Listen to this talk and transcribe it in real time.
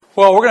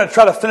Well, we're going to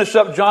try to finish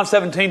up John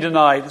 17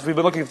 tonight, as we've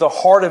been looking at the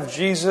heart of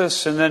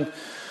Jesus, and then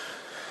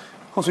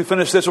once we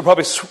finish this, we'll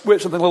probably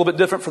switch something a little bit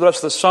different for the rest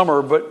of the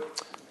summer. But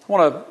I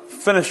want to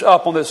finish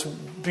up on this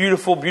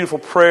beautiful, beautiful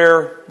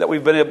prayer that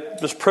we've been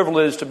just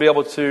privileged to be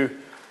able to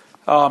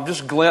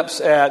just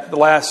glimpse at the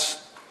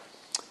last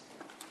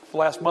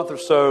month or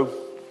so.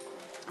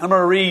 I'm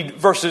going to read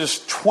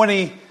verses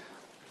 20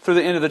 through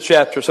the end of the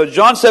chapter. So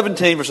John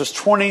 17, verses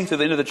 20 through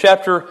the end of the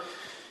chapter.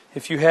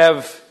 If you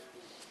have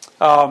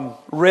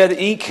red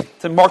ink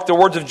to mark the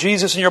words of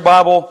Jesus in your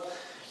Bible,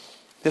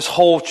 this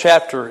whole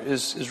chapter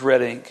is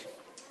red ink.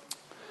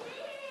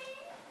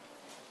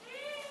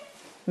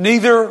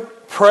 Neither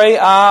pray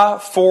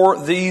I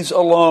for these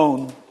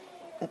alone.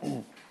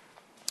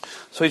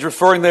 So he's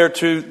referring there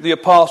to the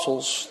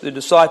apostles, the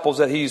disciples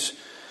that he's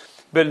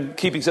been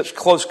keeping such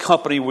close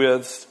company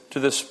with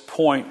to this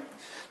point.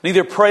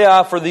 Neither pray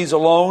I for these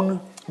alone,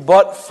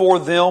 but for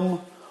them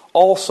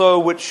also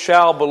which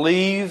shall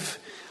believe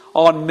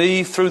on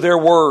me through their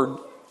word,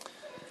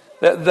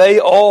 that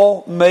they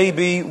all may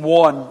be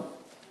one.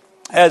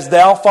 As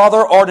thou, Father,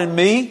 art in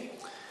me,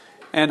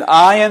 and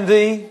I in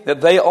thee,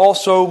 that they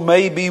also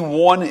may be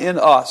one in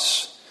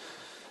us,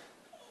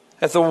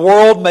 that the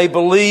world may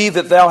believe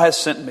that thou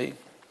hast sent me.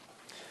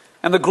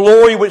 And the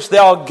glory which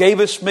thou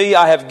gavest me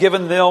I have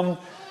given them,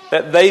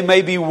 that they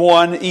may be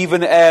one,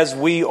 even as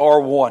we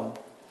are one.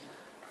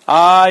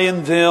 I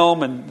in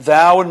them, and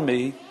thou in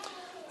me,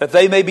 that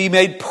they may be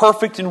made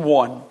perfect in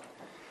one,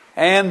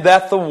 and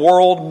that the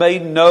world may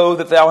know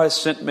that thou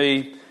hast sent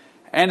me,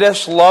 and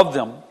hast loved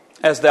them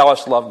as thou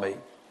hast loved me.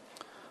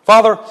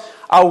 Father,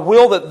 I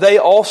will that they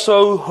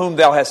also whom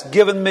thou hast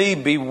given me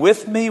be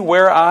with me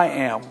where I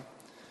am,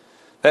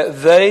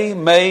 that they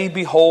may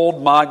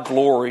behold my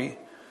glory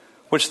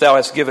which thou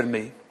hast given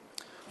me.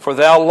 For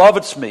thou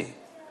lovedst me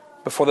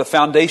before the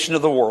foundation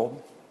of the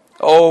world.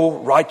 O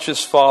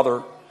righteous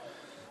Father,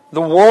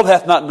 the world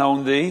hath not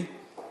known thee,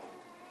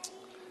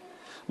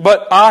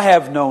 but I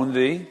have known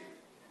thee,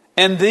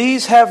 and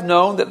these have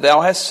known that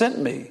thou hast sent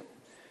me.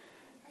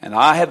 And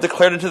I have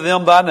declared unto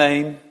them thy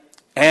name,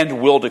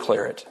 and will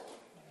declare it.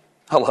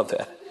 I love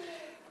that.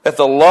 That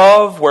the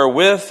love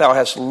wherewith thou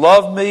hast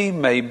loved me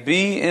may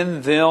be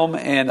in them,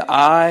 and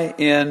I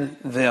in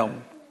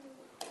them.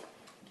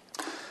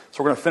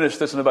 So we're going to finish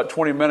this in about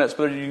 20 minutes,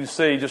 but you can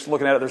see, just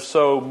looking at it, there's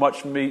so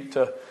much meat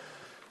to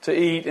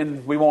eat,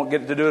 and we won't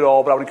get to do it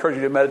all, but I would encourage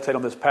you to meditate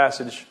on this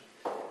passage.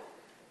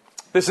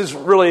 This is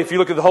really, if you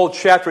look at the whole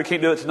chapter, we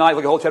can't do it tonight, look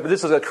at the whole chapter,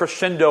 this is a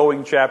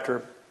crescendoing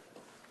chapter.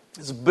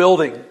 It's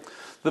building.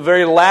 The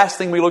very last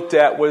thing we looked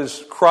at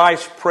was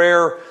Christ's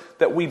prayer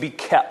that we be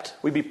kept,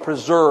 we be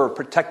preserved,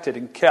 protected,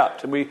 and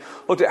kept. And we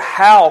looked at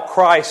how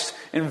Christ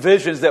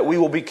envisions that we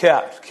will be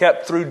kept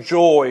through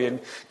joy,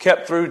 and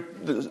kept through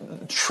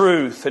the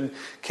truth, and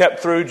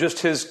kept through just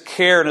His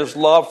care and His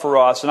love for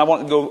us. And I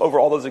want to go over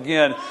all those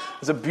again.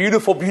 It's a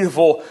beautiful,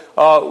 beautiful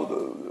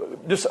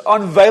just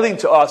unveiling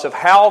to us of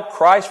how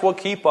Christ will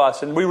keep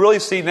us. And we really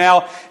see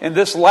now in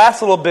this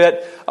last little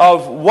bit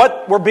of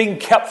what we're being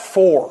kept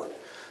for.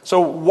 So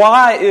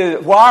why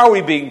are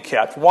we being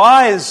kept?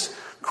 Why is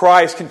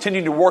Christ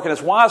continuing to work in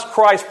us? Why is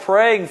Christ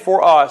praying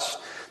for us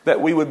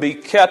that we would be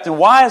kept? And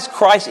why is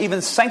Christ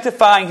even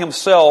sanctifying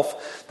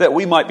Himself that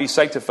we might be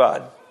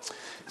sanctified?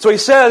 So He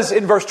says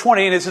in verse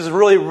 20, and this is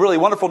really, really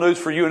wonderful news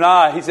for you and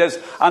I, He says,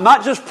 I'm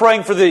not just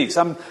praying for these.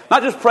 I'm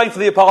not just praying for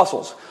the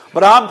apostles,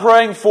 but I'm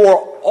praying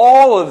for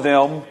all of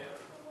them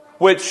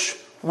which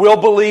will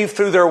believe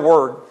through their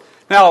word.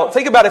 Now,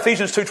 think about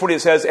Ephesians 2:20.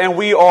 It says, and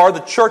we are the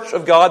church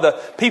of God, the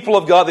people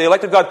of God, the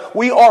elect of God.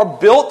 We are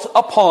built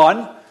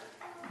upon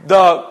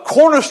the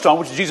cornerstone,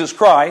 which is Jesus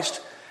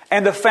Christ,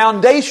 and the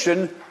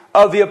foundation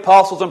of the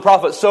apostles and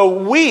prophets.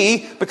 So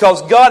we,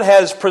 because God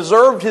has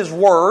preserved His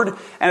word,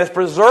 and has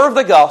preserved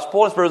the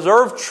gospel, has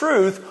preserved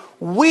truth,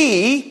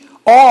 we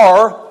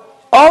are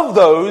of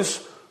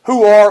those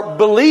who are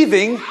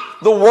believing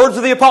the words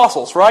of the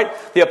apostles, right?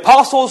 The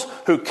apostles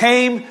who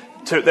came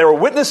they were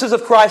witnesses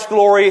of Christ's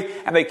glory,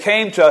 and they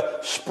came to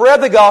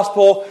spread the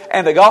gospel,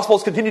 and the gospel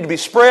has continued to be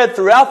spread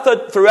throughout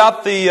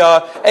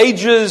the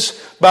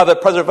ages by the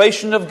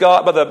preservation of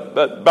God,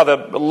 by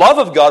the love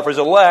of God for His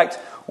elect.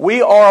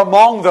 We are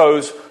among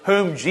those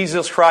whom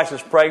Jesus Christ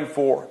is praying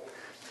for.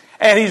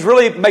 And He's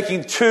really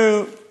making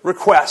two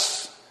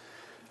requests.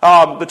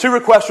 The two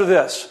requests are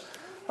this.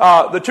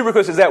 The two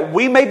requests is that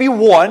we may be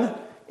one,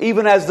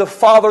 even as the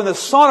Father and the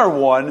Son are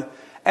one.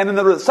 And then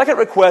the second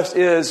request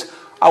is,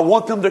 I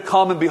want them to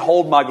come and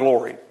behold my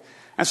glory.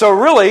 And so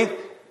really,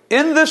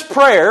 in this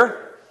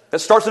prayer that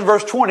starts in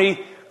verse 20,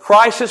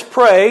 Christ is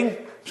praying,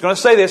 He's going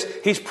to say this,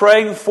 He's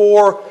praying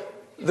for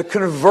the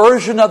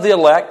conversion of the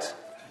elect,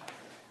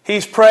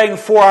 He's praying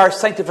for our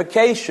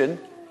sanctification,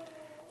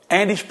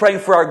 and He's praying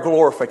for our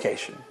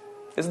glorification.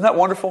 Isn't that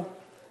wonderful?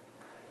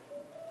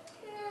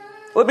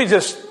 Let me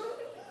just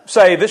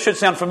say, this should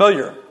sound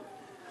familiar,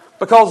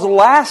 because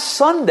last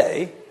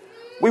Sunday,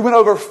 we went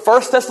over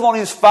 1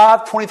 Thessalonians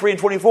 5, 23 and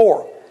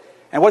 24.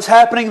 And what's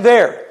happening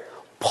there?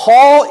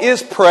 Paul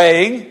is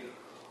praying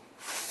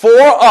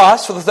for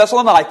us, for the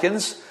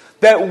Thessalonians,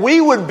 that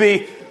we would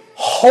be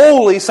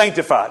wholly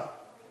sanctified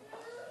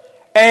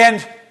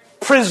and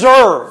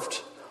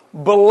preserved,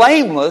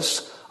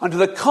 blameless unto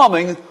the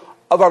coming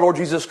of our Lord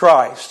Jesus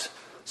Christ.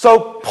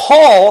 So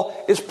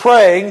Paul is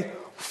praying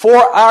for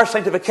our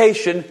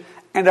sanctification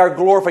and our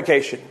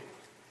glorification.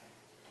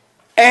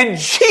 And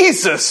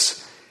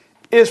Jesus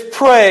is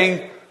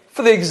praying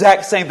for the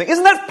exact same thing.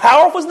 Isn't that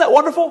powerful? Isn't that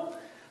wonderful?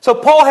 So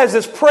Paul has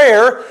this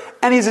prayer,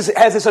 and he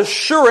has this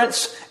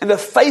assurance in the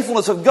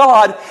faithfulness of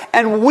God,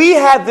 and we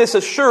have this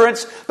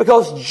assurance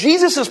because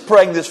Jesus is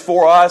praying this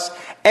for us,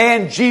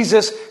 and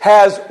Jesus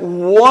has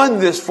won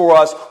this for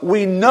us.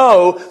 We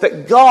know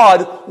that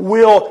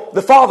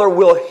the Father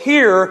will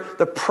hear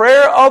the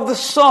prayer of the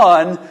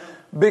Son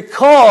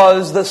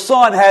because the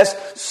Son has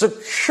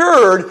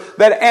secured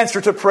that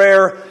answer to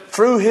prayer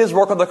through His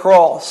work on the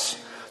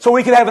cross. So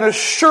we can have an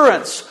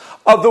assurance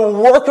of the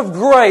work of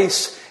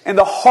grace in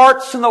the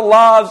hearts and the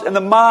lives and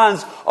the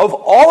minds of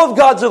all of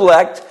God's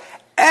elect.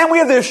 And we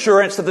have the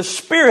assurance that the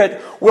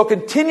Spirit will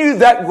continue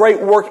that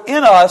great work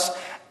in us.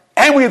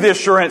 And we have the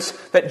assurance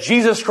that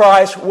Jesus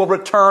Christ will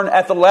return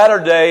at the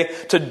latter day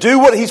to do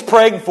what He's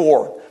praying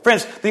for.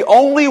 Friends, the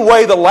only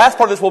way the last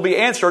part of this will be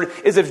answered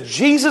is if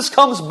Jesus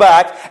comes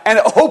back and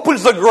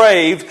opens the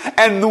grave,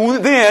 and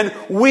then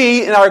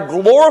we, in our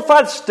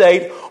glorified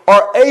state,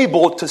 are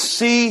able to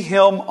see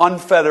Him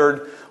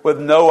unfettered with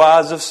no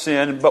eyes of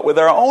sin, but with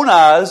our own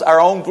eyes,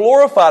 our own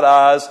glorified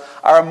eyes,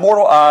 our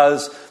immortal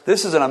eyes.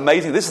 This is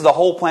the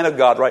whole plan of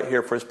God right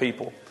here for His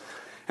people.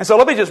 And so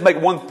let me just make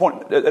one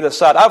point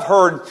aside. I've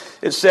heard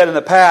it said in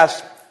the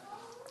past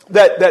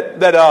that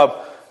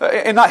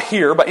and not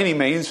here by any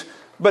means,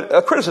 but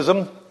a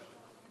criticism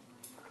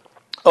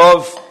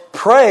of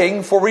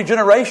praying for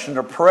regeneration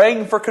or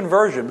praying for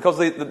conversion, because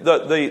and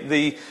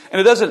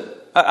it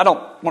doesn't. I don't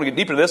want to get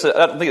deep into this.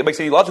 I don't think it makes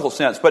any logical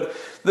sense. But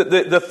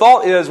the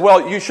thought is,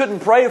 well, you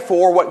shouldn't pray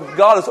for what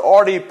God has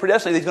already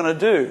predestined He's going to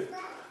do.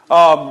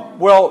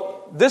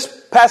 Well, this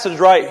passage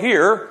right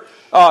here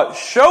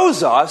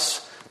shows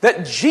us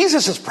that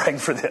Jesus is praying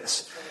for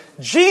this.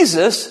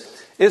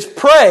 Jesus is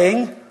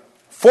praying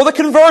for the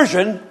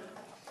conversion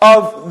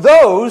of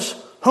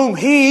those whom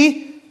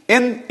He,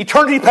 in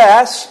eternity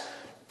past,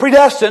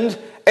 predestined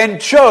and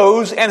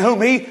chose, and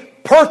whom He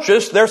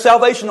purchased their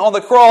salvation on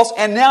the cross.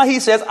 And now He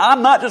says,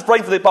 I'm not just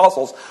praying for the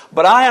apostles,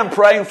 but I am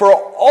praying for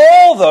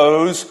all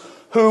those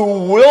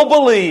who will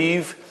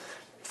believe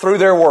through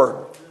their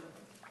word.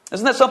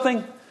 Isn't that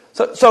something?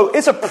 So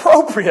it's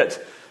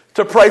appropriate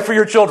to pray for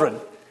your children.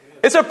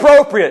 It's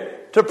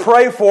appropriate to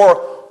pray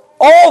for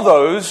all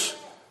those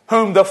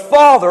whom the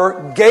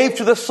Father gave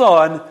to the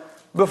Son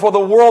before the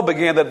world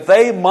began, that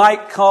they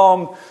might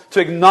come to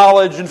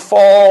acknowledge and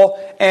fall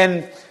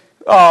and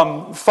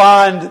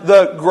find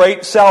the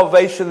great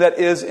salvation that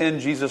is in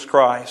Jesus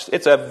Christ.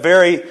 It's a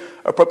very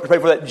appropriate to pray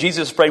for that.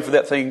 Jesus is praying for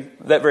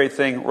that very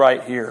thing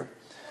right here.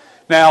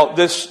 Now,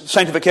 this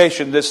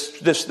sanctification,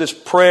 this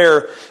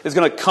prayer is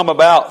going to come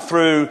about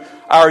through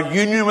our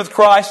union with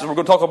Christ, as we're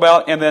going to talk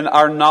about, and then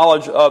our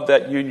knowledge of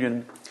that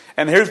union.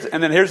 And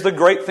then here's the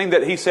great thing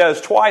that he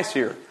says twice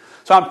here.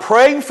 So I'm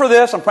praying for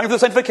this. I'm praying for the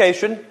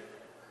sanctification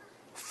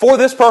for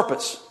this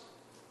purpose.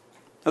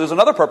 Now, there's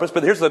another purpose,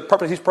 but here's the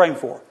purpose he's praying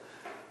for.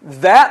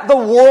 That the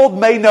world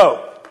may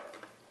know.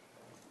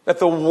 That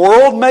the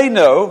world may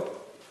know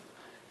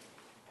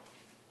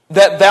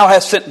that thou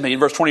hast sent me, in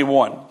verse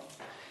 21.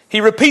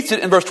 He repeats it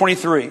in verse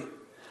 23.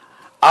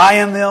 I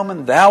in them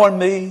and thou in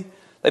me,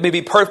 they may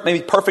be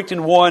perfect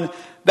in one,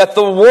 that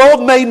the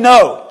world may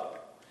know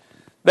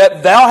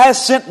that thou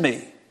hast sent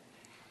me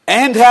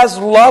and hast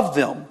loved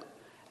them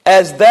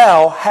as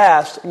thou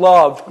hast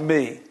loved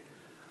me.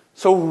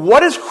 So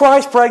what is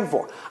Christ praying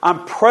for?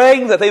 I'm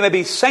praying that they may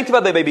be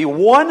sanctified, they may be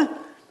one,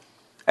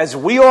 as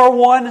we are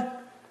one,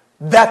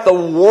 that the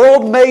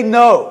world may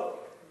know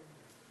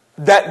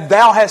that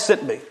thou hast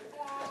sent me.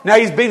 Now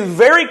he's being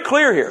very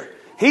clear here.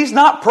 He's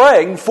not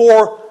praying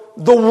for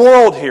the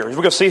world here. We're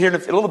going to see here in a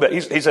little bit.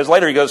 He says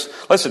later, he goes,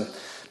 listen,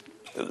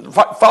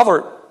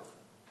 Father,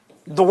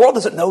 the world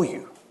doesn't know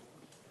you.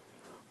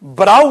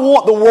 But I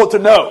want the world to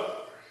know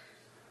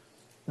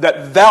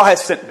that thou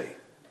hast sent me.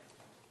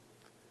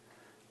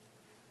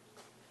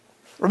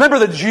 Remember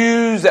the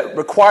Jews that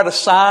required a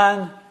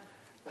sign?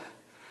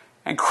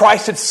 And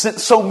Christ had sent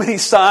so many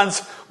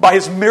signs by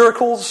His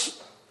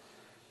miracles.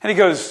 And He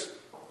goes,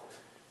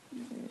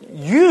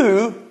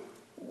 you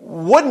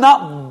would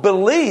not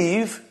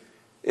believe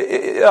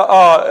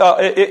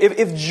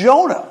if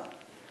Jonah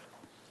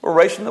were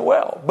raised from the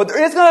well. But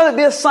there is going to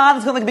be a sign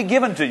that's going to be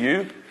given to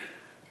you.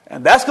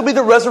 And that's going to be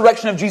the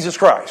resurrection of Jesus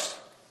Christ.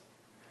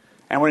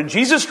 And when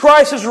Jesus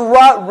Christ is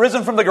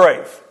risen from the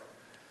grave,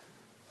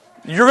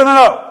 you're going to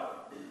know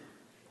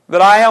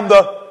that I am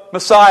the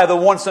Messiah, the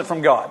one sent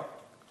from God.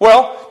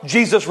 Well,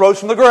 Jesus rose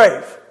from the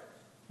grave,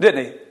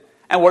 didn't He?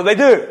 And what did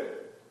they do?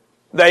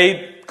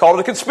 They called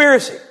it a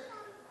conspiracy.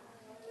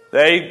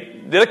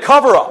 They did a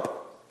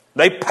cover-up.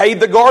 They paid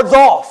the guards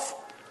off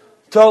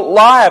to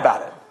lie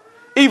about it.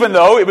 Even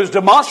though it was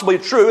demonstrably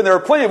true, and there were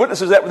plenty of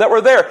witnesses that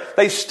were there,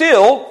 they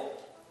still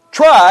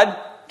tried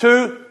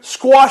to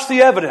squash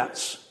the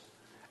evidence.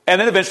 And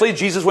then eventually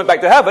Jesus went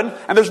back to heaven,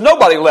 and there's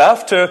nobody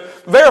left to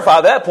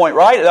verify that point,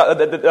 right?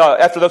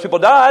 After those people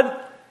died,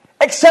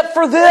 except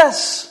for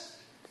this.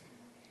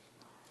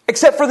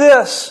 Except for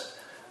this.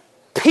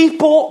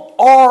 People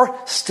are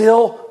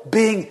still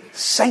being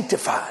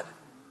sanctified.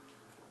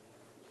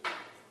 They're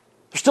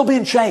still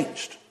being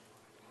changed.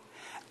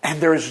 And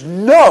there's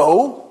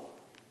no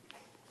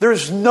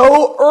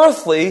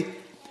earthly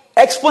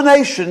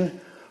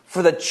explanation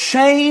for the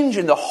change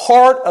in the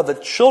heart of the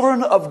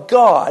children of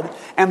God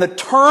and the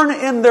turn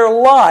in their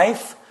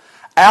life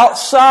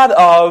outside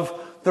of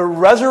the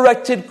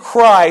resurrected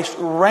Christ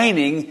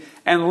reigning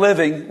and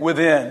living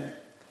within.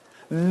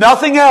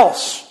 Nothing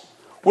else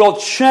will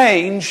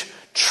change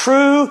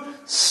true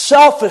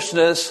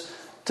selfishness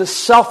to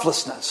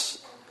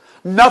selflessness.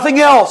 Nothing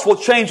else will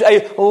change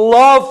a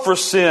love for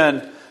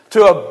sin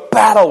to a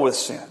battle with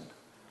sin.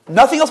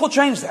 Nothing else will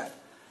change that.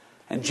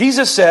 And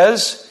Jesus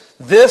says,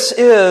 this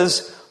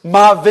is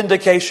my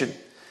vindication.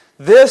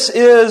 This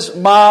is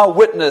my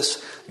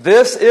witness.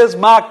 This is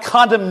my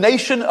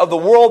condemnation of the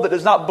world that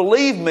does not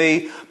believe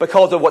me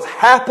because of what's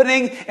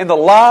happening in the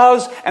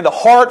lives and the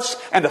hearts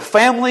and the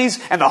families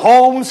and the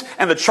homes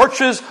and the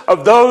churches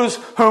of those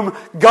whom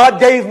God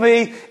gave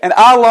me and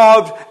I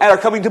loved and are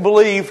coming to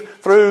believe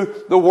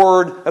through the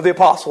word of the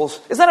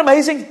apostles. Isn't that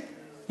amazing?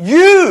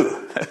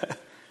 You.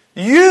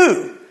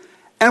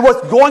 And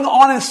what's going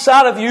on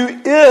inside of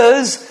you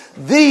is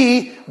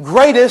the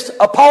greatest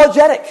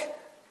apologetic.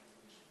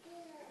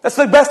 That's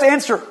the best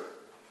answer.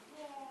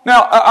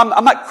 Now,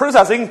 I'm not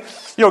criticizing,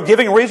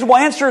 giving reasonable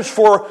answers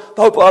for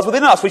the hope lies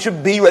within us. We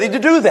should be ready to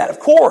do that, of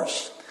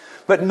course.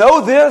 But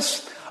know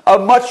this, a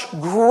much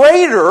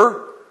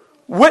greater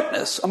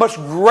witness, a much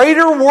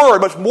greater word,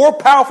 much more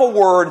powerful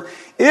word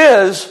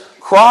is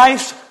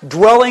Christ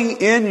dwelling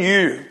in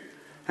you.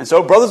 And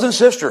so, brothers and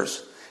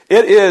sisters,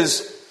 it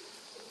is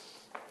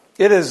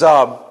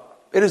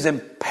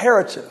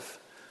imperative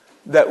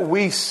that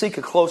we seek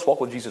a close walk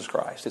with Jesus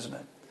Christ, isn't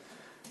it?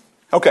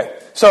 Okay,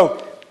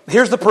 so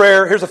here's the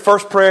prayer. Here's the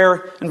first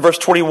prayer in verse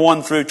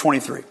 21 through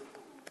 23.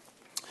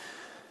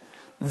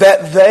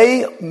 That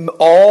they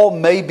all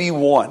may be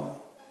one,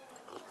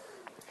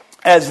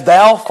 as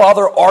thou,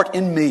 Father, art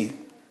in me,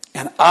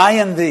 and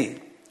I in thee,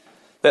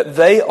 that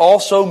they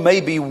also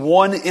may be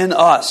one in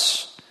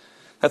us,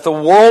 that the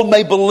world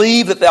may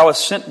believe that thou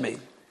hast sent me.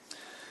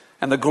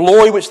 And the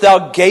glory which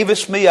thou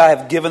gavest me, I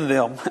have given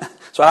them.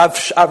 So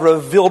I've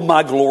revealed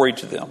my glory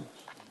to them.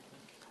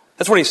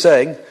 That's what he's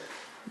saying.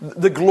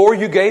 The glory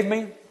you gave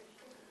me,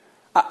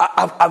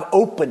 I've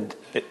opened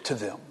it to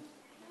them.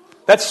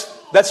 That's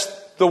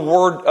the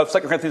word of 2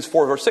 Corinthians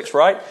 4, verse 6,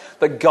 right?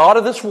 The God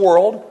of this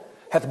world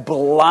hath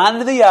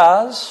blinded the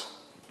eyes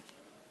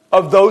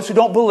of those who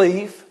don't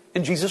believe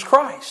in Jesus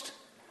Christ.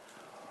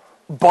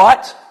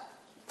 But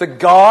the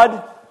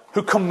God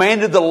who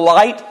commanded the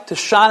light to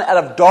shine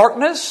out of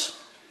darkness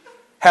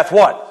hath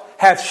what?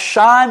 Hath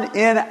shined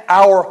in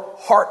our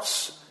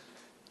hearts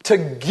to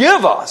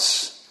give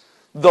us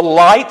the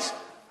light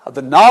of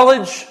the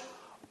knowledge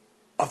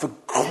of the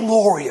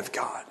glory of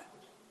God.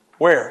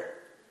 Where?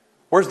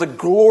 Where's the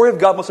glory of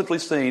God most simply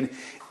seen?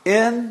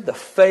 In the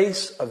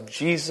face of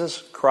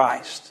Jesus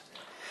Christ.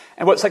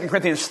 And what 2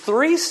 Corinthians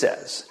 3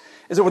 says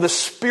is that where the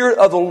Spirit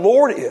of the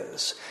Lord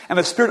is, and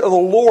the Spirit of the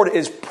Lord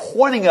is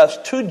pointing us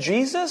to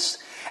Jesus,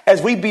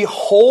 as we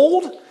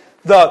behold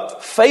the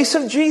face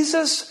of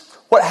Jesus,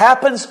 what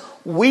happens?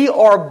 We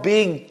are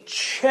being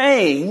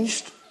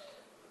changed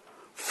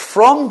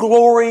from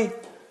glory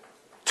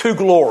to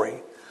glory.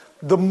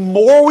 The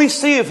more we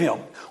see of Him,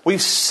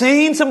 we've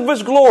seen some of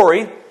His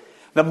glory,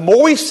 the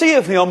more we see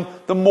of Him,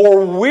 the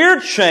more we're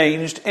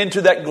changed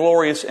into that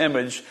glorious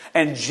image,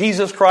 and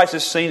Jesus Christ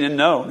is seen and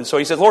known. And so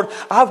He says, Lord,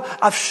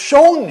 I've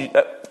shown you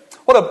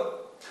what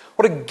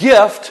a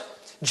gift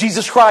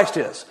Jesus Christ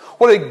is.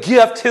 What a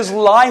gift His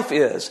life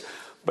is.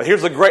 But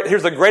here's the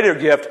greater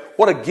gift.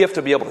 What a gift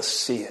to be able to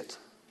see it.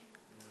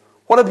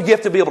 What a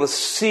gift to be able to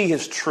see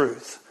His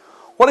truth.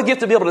 What a gift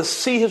to be able to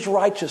see His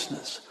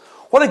righteousness.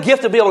 What a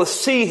gift to be able to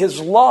see His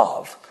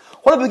love.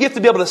 What a gift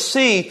to be able to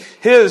see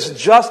His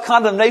just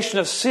condemnation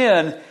of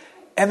sin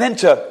and then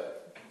to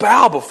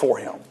bow before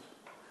Him.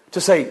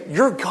 To say,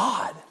 you're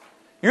God.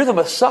 You're the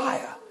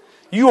Messiah.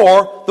 You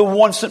are the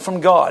one sent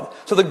from God.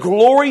 So the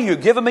glory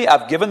you've given me,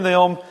 I've given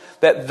them,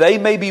 that they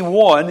may be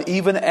one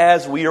even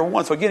as we are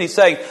one. So again, He's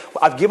saying,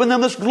 I've given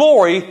them this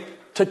glory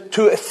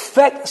to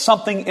effect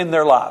something in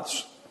their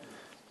lives.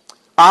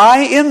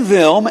 I in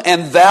them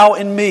and thou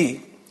in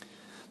me,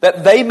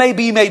 that they may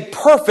be made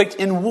perfect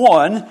in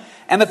one,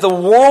 and that the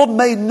world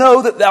may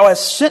know that thou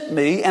hast sent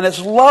me and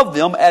hast loved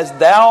them as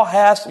thou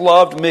hast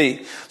loved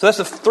me. So that's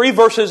the 3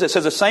 verses. It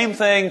says the same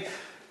thing.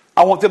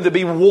 I want them to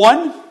be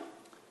one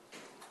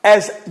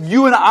as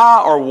you and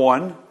I are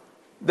one,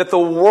 that the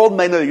world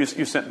may know you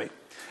sent me.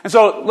 And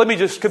so let me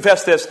just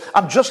confess this.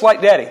 I'm just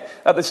like Daddy.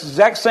 This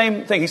exact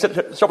same thing. He said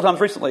it several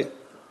times recently.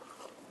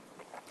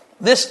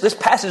 This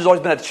passage has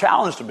always been a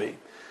challenge to me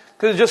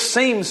because it just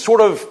seems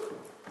sort of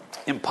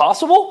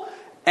impossible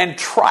and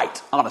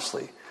trite,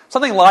 honestly.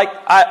 Something like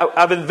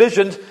I've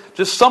envisioned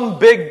just some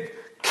big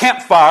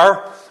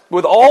campfire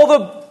with all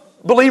the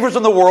believers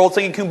in the world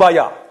singing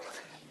Kumbaya.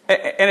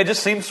 And it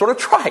just seems sort of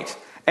trite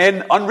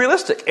and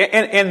unrealistic.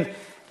 And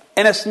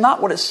it's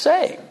not what it's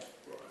saying.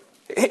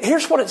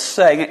 Here's what it's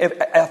saying.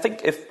 I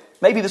think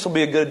maybe this will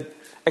be a good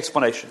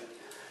explanation.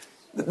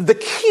 The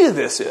key to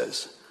this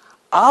is,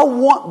 I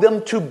want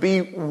them to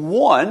be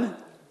one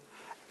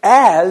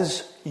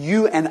as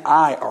you and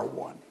I are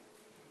one.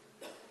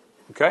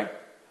 Okay?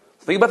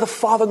 Think about the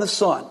Father and the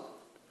Son.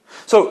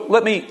 So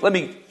let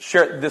me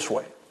share it this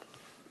way.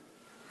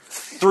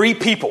 3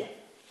 people,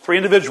 3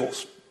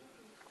 individuals.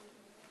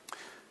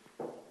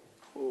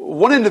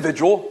 One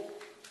individual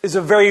is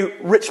a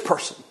very rich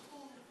person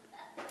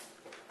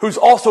who's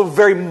also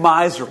very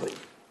miserly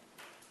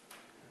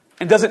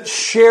and doesn't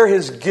share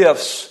his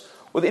gifts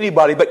with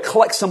anybody but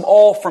collects them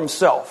all for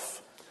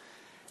himself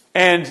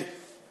and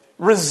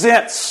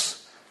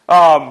resents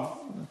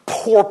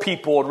poor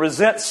people and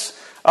resents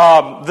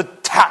the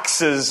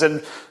taxes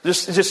and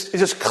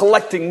just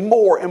collecting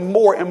more and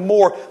more and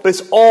more, but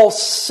it's all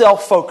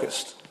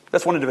self-focused.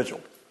 That's one individual.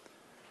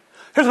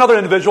 Here's another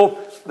individual.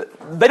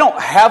 They don't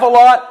have a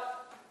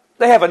lot.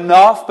 They have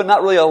enough, but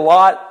not really a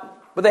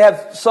lot. But they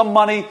have some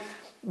money.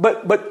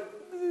 But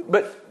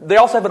they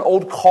also have an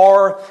old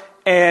car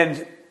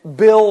and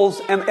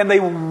bills, and they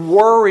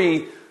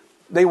worry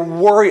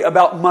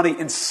about money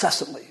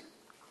incessantly.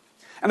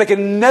 And they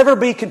can never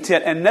be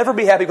content and never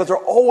be happy because they're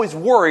always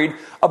worried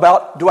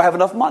about, do I have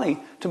enough money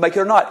to make it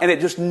or not? And it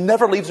just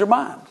never leaves their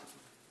mind.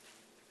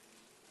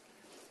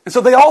 And so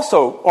they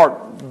also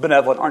aren't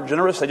benevolent, aren't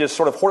generous. They just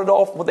sort of hoard it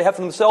all what they have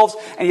for themselves,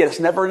 and yet it's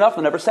never enough.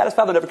 They're never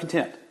satisfied. They're never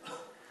content.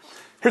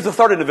 Here's the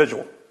third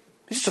individual.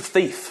 He's just a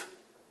thief.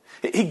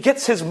 He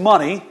gets his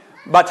money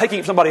by taking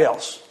it from somebody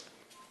else.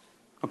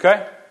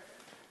 Okay?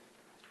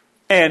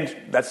 And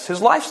that's his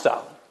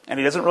lifestyle. And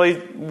he doesn't really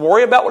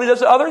worry about what he does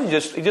to others.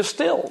 He just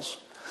steals.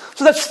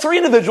 So that's 3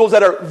 individuals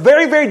that are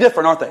very, very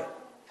different, aren't they?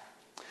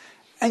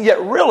 And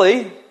yet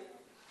really,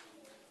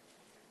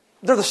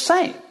 they're the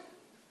same.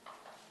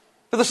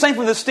 They're the same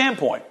from this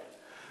standpoint.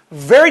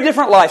 Very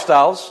different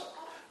lifestyles,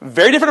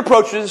 very different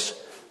approaches,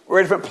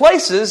 very different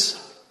places,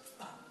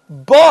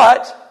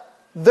 but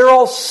they're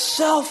all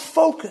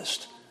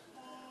self-focused.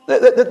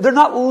 They're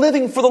not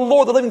living for the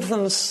Lord, they're living for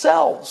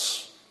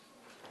themselves.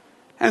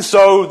 And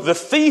so the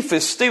thief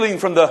is stealing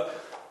from the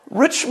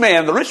rich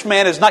man. The rich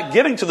man is not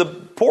giving to the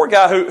poor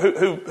guy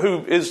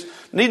who is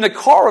needing a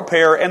car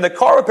repair, and the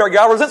car repair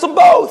guy resents them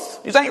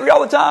both. He's angry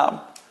all the time.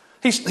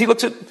 He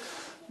looks at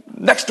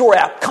Nextdoor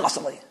app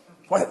constantly.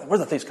 Where's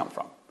the thieves come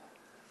from?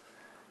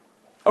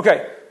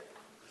 Okay.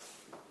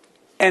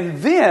 And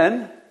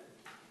then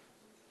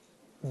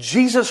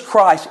Jesus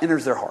Christ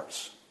enters their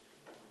hearts.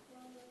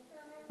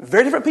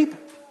 Very different people.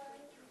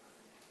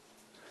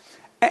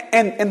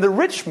 And the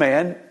rich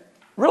man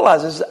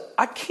realizes,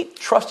 I can't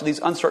trust these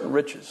uncertain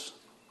riches.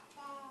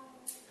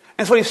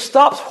 And so he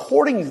stops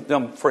hoarding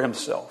them for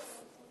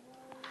himself.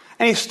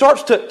 And he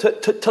starts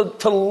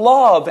to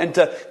love and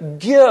to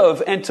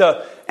give and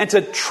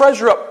to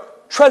treasure up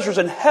treasures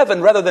in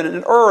heaven rather than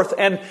in earth.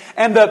 And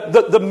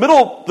the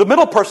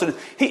middle person,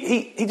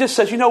 he just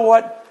says, you know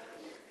what?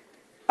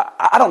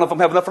 I don't know if I'm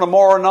having enough for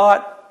tomorrow or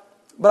not,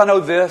 but I know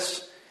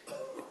this.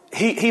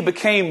 He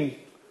became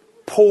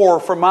poor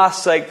for my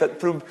sake, that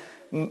through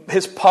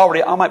his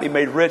poverty I might be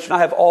made rich, and I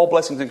have all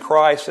blessings in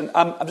Christ, and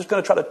I'm just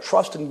going to try to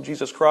trust in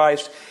Jesus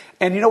Christ.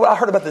 And you know what? I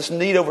heard about this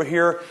need over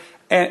here,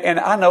 and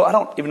I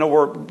don't even know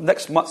where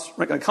next month's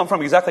rent going to come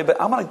from exactly, but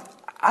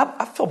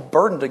I feel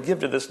burdened to give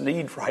to this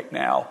need right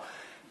now.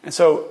 And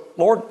so,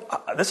 Lord,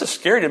 this is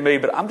scary to me,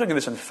 but I'm doing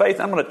this in faith.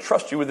 And I'm going to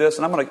trust you with this,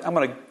 and I'm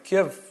going to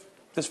give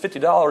this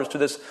 $50 to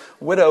this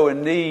widow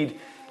in need.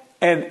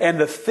 And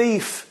the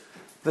thief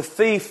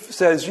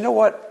says, you know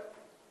what?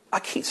 I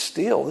can't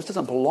steal. This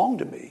doesn't belong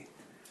to me.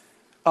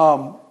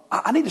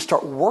 I need to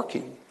start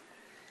working.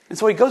 And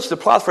so he goes to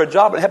apply for a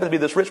job, and it happens to be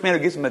this rich man who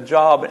gives him a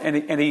job,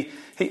 and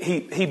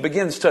he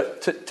begins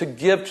to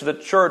give to the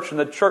church. And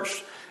the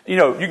church, you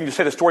can just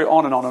say the story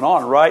on and on and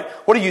on, right?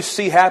 What do you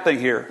see happening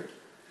here?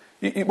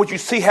 What you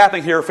see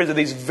happening here, friends, are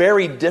these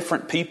very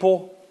different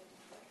people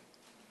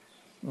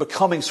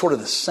becoming sort of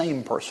the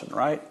same person,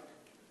 right?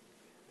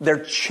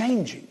 They're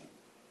changing.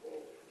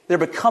 They're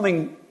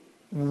becoming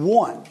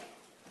one. In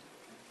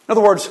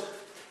other words,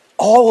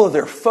 all of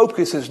their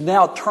focus is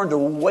now turned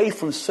away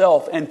from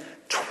self and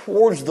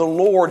towards the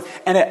Lord,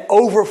 and it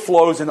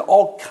overflows in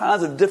all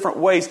kinds of different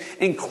ways,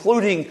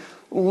 including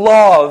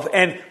love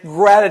and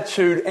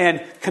gratitude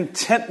and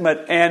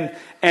contentment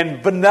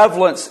and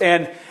benevolence.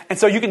 And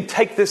so you can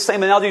take this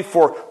same analogy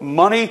for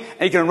money,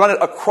 and you can run it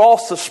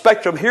across the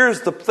spectrum.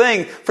 Here's the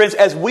thing, friends,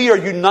 as we are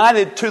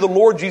united to the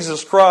Lord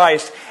Jesus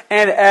Christ,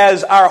 and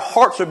as our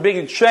hearts are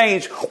being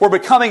changed, we're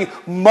becoming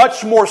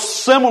much more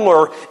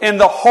similar in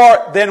the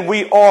heart than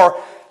we are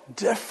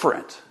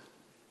different.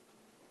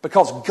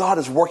 Because God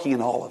is working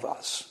in all of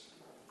us.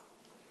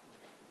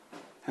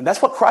 And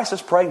that's what Christ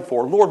is praying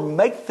for. Lord,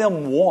 make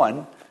them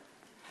one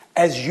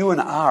as you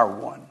and I are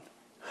one.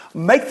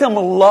 Make them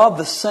love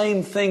the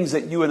same things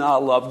that you and I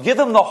love. Give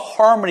them the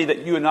harmony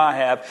that you and I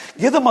have.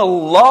 Give them a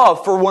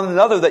love for one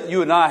another that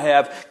you and I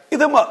have. Give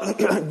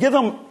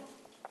them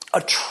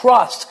a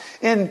trust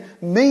in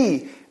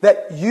me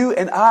that you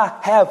and I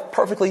have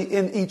perfectly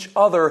in each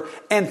other.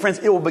 And friends,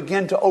 it will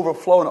begin to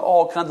overflow in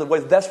all kinds of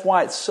ways. That's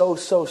why it's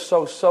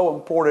so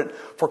important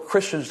for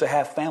Christians to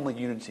have family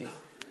unity.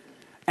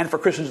 And for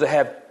Christians to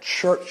have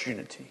church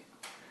unity.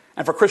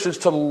 And for Christians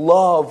to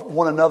love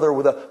one another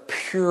with a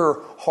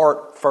pure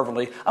heart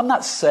fervently. I'm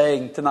not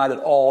saying tonight at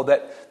all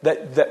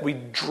that we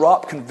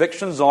drop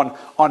convictions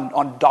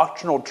on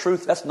doctrinal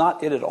truth. That's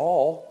not it at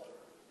all.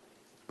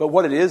 But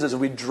what it is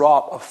we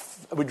drop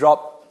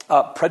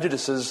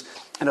prejudices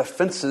and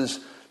offenses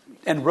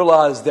and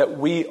realize that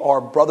we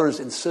are brothers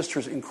and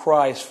sisters in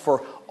Christ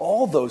for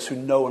all those who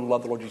know and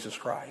love the Lord Jesus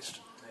Christ.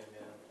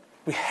 Amen.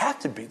 We have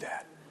to be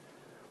that.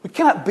 We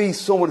cannot be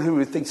someone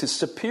who thinks is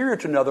superior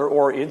to another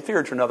or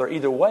inferior to another.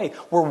 Either way,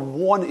 we're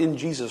one in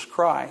Jesus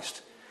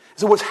Christ.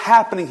 So what's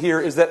happening here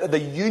is that the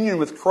union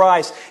with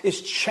Christ is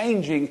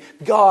changing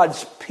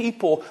God's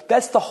people.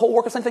 That's the whole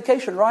work of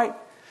sanctification, right?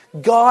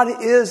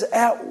 God is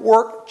at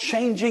work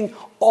changing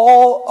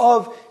all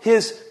of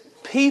His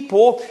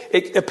people.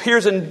 It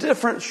appears in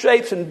different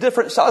shapes and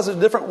different sizes,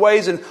 different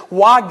ways. And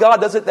why God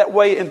does it that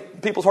way in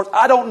people's hearts,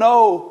 I don't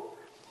know.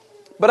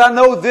 But I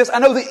know this. I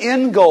know the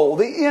end goal.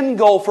 The end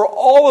goal for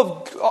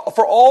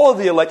all of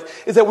the elect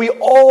is that we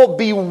all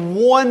be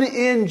one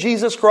in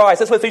Jesus Christ.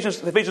 That's what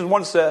Ephesians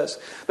 1 says.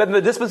 That in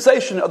the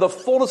dispensation of the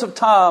fullness of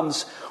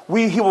times,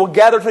 He will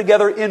gather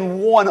together in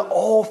one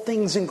all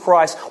things in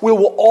Christ. We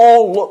will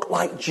all look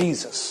like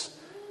Jesus.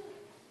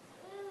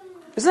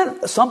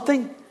 Isn't that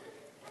something?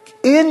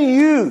 In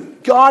you,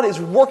 God is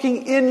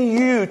working in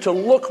you to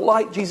look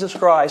like Jesus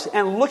Christ.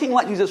 And looking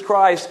like Jesus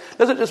Christ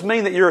doesn't just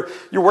mean that you're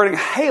wearing a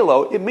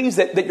halo. It means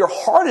that your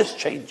heart is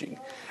changing.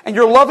 And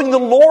you're loving the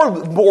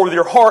Lord more with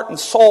your heart and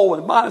soul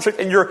and mind and strength.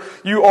 And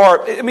you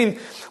are, I mean,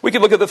 we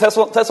could look at the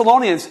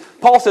Thessalonians.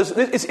 Paul says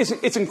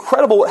it's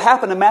incredible what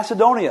happened in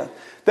Macedonia.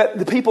 That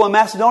the people in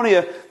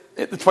Macedonia,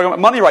 it's talking about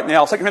money right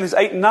now, 2 Corinthians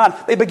 8 and 9,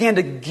 they began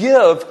to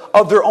give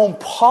of their own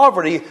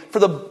poverty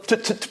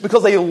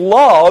because they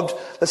loved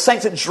the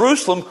saints at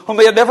Jerusalem whom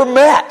they had never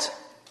met.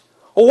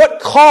 Well, what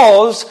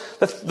caused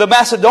the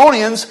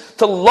Macedonians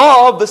to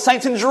love the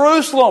saints in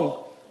Jerusalem?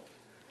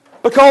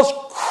 Because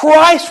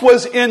Christ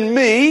was in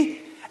me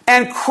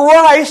and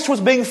Christ was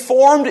being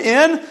formed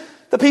in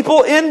the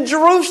people in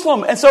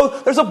Jerusalem. And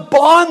so there's a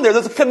bond there,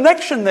 there's a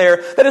connection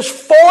there that is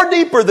far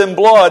deeper than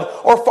blood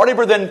or far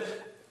deeper than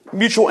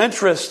mutual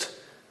interest.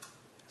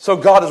 So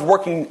God is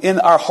working in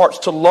our hearts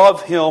to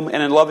love Him,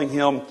 and in loving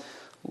Him,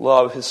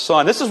 love His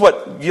Son. This is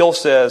what Gill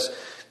says.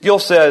 Gill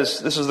says,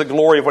 this is the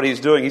glory of what he's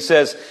doing. He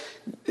says,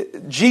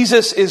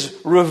 Jesus is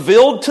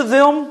revealed to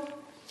them.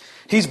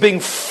 He's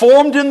being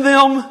formed in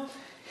them.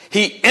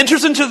 He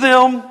enters into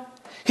them.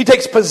 He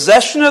takes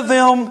possession of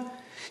them.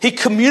 He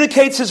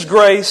communicates His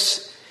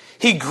grace.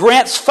 He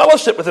grants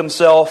fellowship with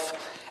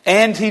Himself,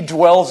 and He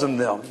dwells in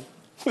them.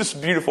 These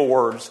beautiful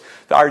words.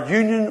 Our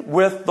union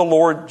with the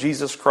Lord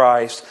Jesus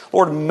Christ.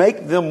 Lord,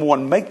 make them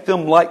one. Make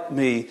them like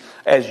me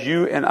as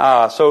you and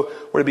I. So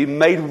we're to be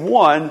made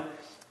one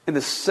in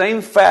the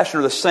same fashion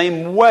or the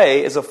same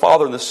way as the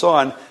Father and the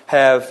Son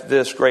have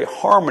this great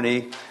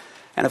harmony.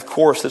 And of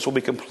course, this will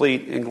be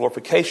complete in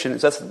glorification.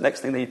 That's the next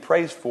thing that he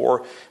prays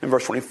for in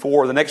verse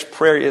 24. The next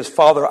prayer is,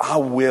 Father, I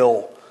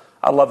will.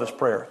 I love this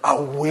prayer. I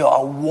will.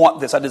 I want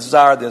this. I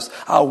desire this.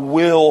 I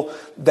will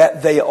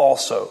that they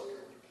also,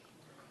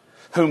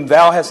 whom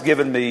thou hast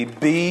given me,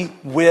 be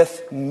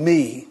with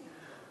me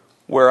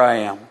where I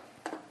am.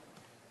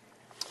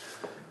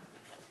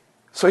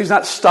 So he's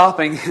not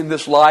stopping in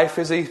this life,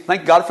 is he?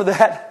 Thank God for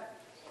that.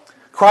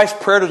 Christ's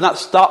prayer does not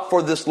stop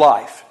for this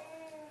life.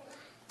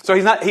 So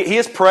he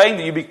is praying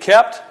that you be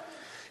kept.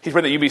 He's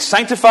praying that you be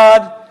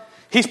sanctified.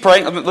 He's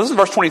praying, listen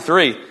to verse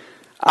 23.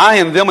 I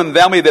am them and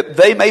thou me, that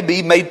they may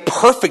be made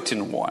perfect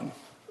in one.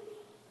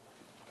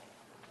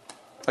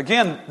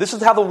 Again, this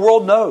is how the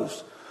world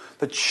knows.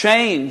 The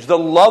change, the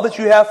love that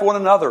you have for one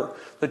another,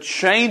 the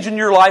change in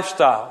your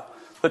lifestyle,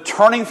 the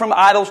turning from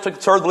idols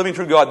to serve the living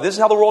true God. This is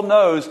how the world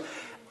knows.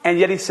 And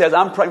yet he says,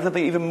 I'm praying for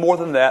something even more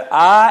than that.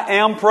 I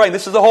am praying.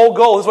 This is the whole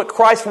goal. This is what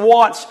Christ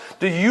wants.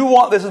 Do you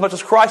want this as much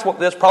as Christ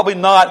wants this? Probably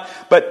not.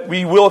 But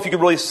we will if you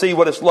could really see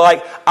what it's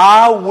like.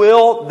 I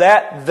will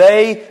that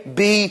they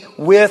be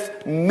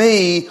with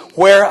me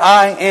where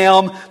I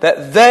am,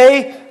 that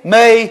they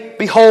may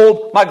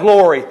behold my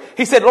glory.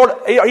 He said, Lord,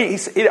 he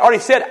already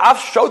said, I've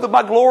showed them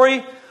my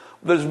glory.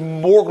 There's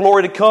more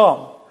glory to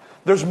come.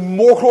 There's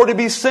more glory to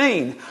be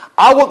seen.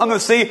 I want them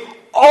to see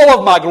all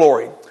of my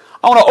glory.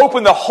 I want to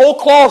open the whole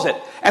closet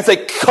and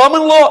say, come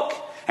and look,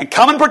 and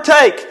come and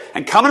partake,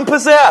 and come and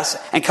possess,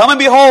 and come and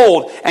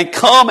behold, and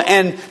come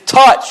and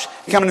touch,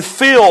 and come and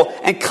feel,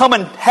 and come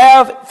and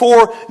have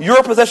for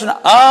your possession.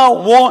 I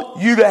want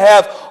you to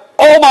have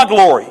all my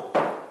glory.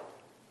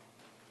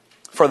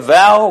 For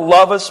thou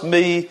lovest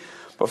me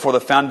before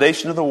the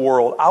foundation of the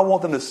world. I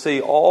want them to see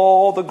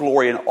all the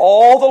glory and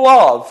all the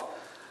love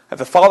that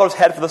the Father has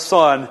had for the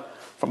Son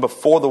from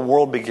before the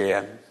world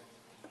began.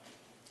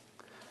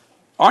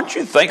 Aren't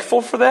you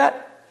thankful for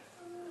that?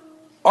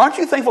 Aren't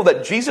you thankful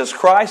that Jesus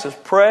Christ is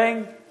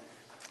praying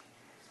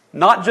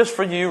not just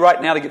for you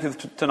right now to get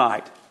through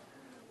tonight,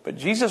 but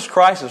Jesus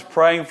Christ is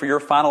praying for your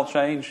final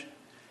change?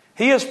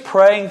 He is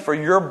praying for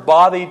your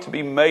body to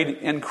be made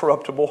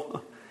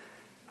incorruptible.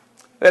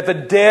 That the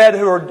dead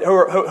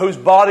whose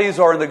bodies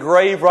are in the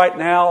grave right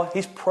now,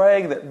 He's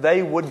praying that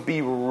they would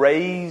be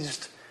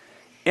raised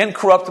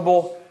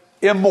incorruptible,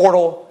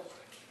 immortal.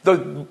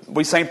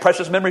 We sang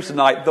precious memories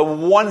tonight. The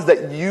ones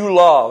that you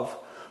love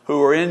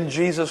who are in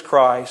Jesus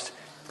Christ.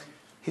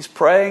 He's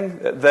praying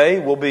that they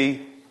will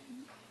be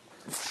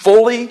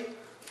fully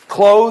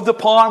clothed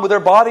upon with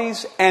their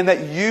bodies, and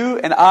that you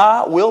and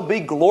I will be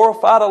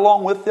glorified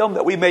along with them,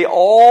 that we may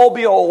all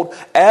behold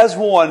as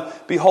one,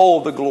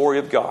 behold the glory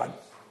of God.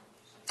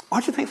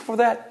 Aren't you thankful for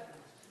that?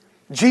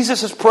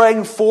 Jesus is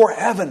praying for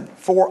heaven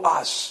for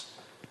us,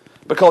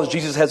 because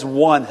Jesus has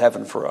won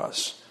heaven for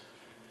us.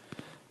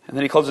 And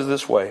then he closes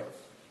this way.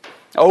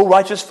 Oh,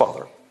 righteous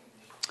Father.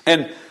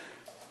 And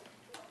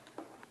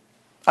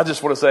I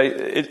just want to say,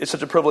 it's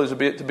such a privilege to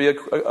be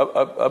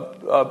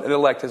an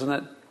elect, isn't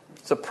it?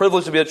 It's a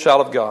privilege to be a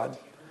child of God.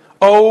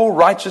 O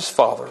righteous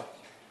Father,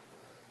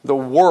 the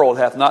world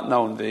hath not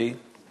known Thee.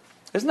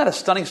 Isn't that a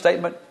stunning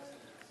statement?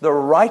 The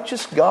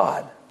righteous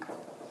God,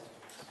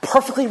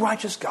 perfectly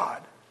righteous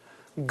God,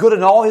 good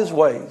in all His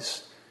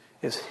ways,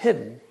 is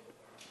hidden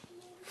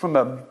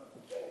from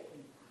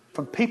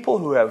people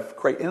who have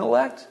great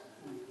intellect,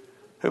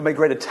 who've made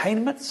great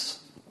attainments,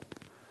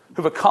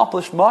 who've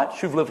accomplished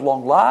much, who've lived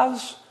long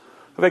lives,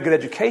 who've had good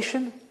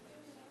education.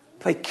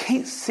 They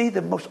can't see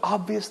the most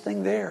obvious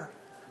thing there.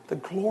 The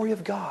glory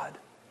of God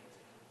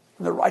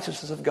and the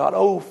righteousness of God.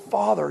 Oh,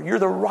 Father, you're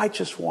the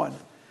righteous one.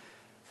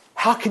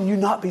 How can you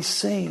not be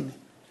seen?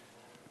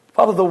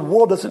 Father, the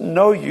world doesn't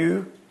know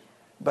you,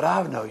 but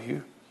I know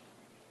you.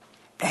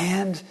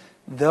 And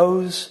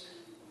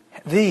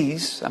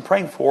these I'm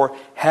praying for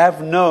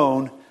have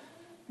known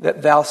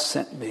that Thou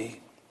sent me.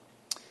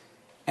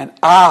 And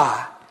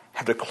I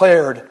have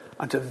declared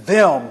unto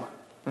them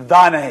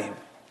Thy name,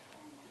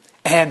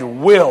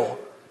 and will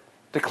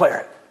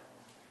declare it.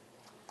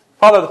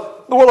 Father,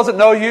 the world doesn't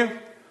know you,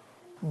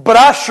 but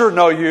I sure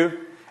know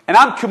you, and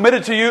I'm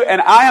committed to you, and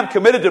I am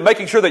committed to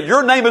making sure that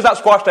your name is not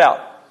squashed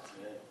out.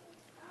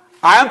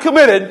 I am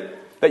committed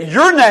that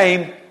your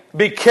name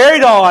be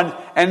carried on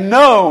and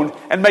known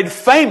and made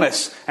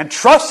famous and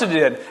trusted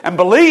in and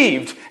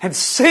believed and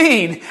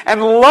seen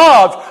and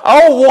loved.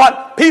 I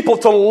want people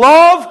to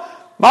love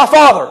my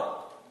Father.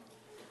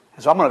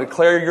 And so I'm going to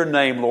declare your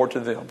name, Lord, to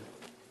them.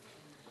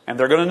 And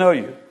they're going to know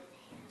you.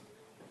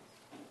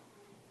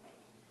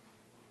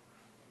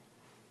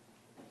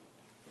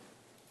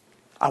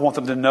 I want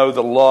them to know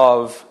the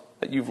love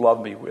that you've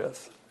loved me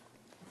with.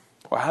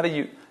 Well, how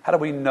do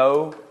we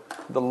know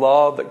the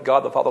love that God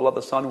the Father loved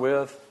the Son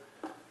with?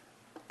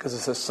 Because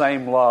it's the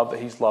same love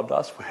that He's loved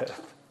us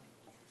with.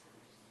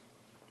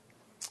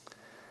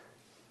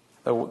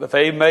 The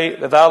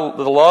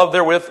love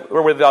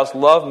wherewith thou hast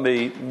loved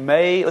me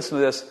may, listen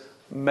to this,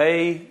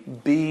 may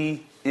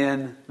be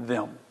in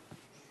them,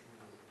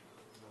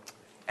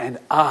 and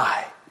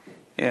I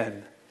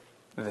in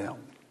them.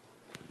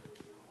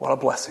 What a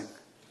blessing.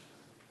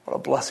 What a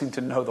blessing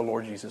to know the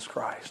Lord Jesus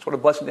Christ. What a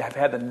blessing to have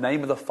had the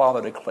name of the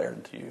Father declared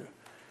unto you,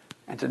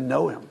 and to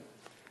know Him,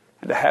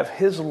 and to have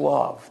His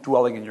love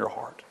dwelling in your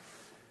heart.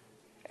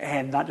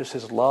 And not just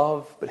His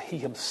love, but He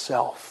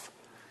Himself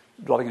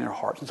dwelling in your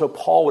hearts. And so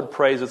Paul would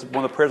pray, as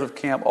one of the prayers of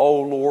camp,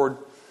 oh Lord,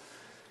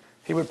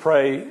 he would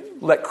pray,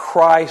 let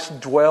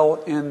Christ dwell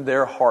in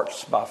their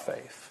hearts by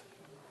faith,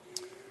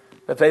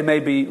 that they may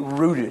be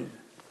rooted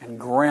and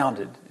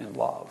grounded in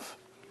love,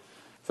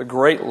 the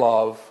great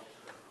love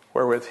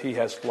wherewith He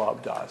has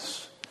loved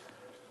us.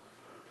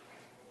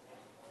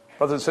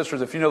 Brothers and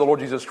sisters, if you know the Lord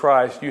Jesus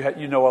Christ,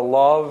 you know a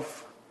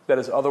love that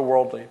is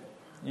otherworldly.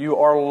 You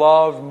are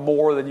loved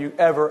more than you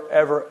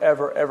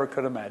ever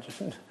could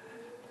imagine.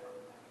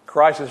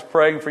 Christ is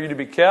praying for you to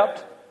be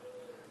kept.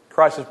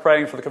 Christ is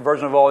praying for the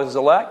conversion of all His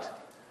elect.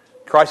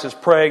 Christ is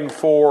praying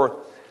for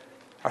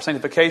our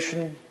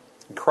sanctification.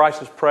 And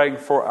Christ is praying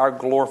for our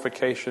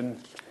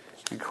glorification.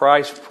 And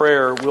Christ's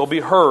prayer will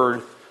be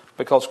heard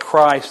because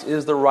Christ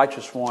is the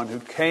righteous one who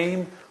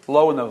came,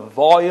 lo, in the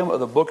volume of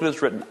the book it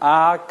is written,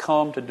 I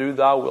come to do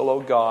Thy will, O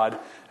God.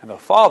 And the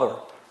Father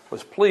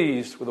was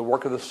pleased with the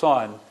work of the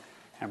Son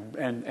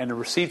and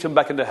received Him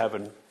back into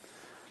heaven.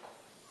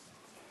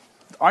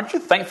 Aren't you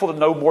thankful to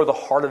know more of the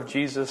heart of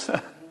Jesus?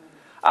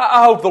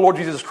 I hope the Lord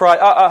Jesus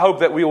Christ, I hope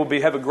that we will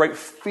have a great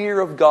fear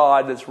of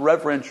God that's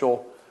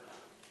reverential.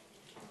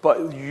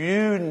 But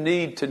you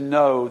need to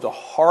know the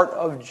heart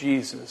of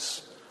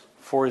Jesus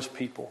for His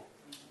people.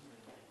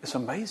 It's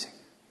amazing.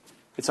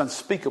 It's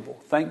unspeakable.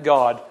 Thank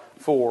God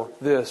for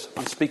this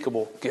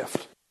unspeakable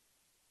gift.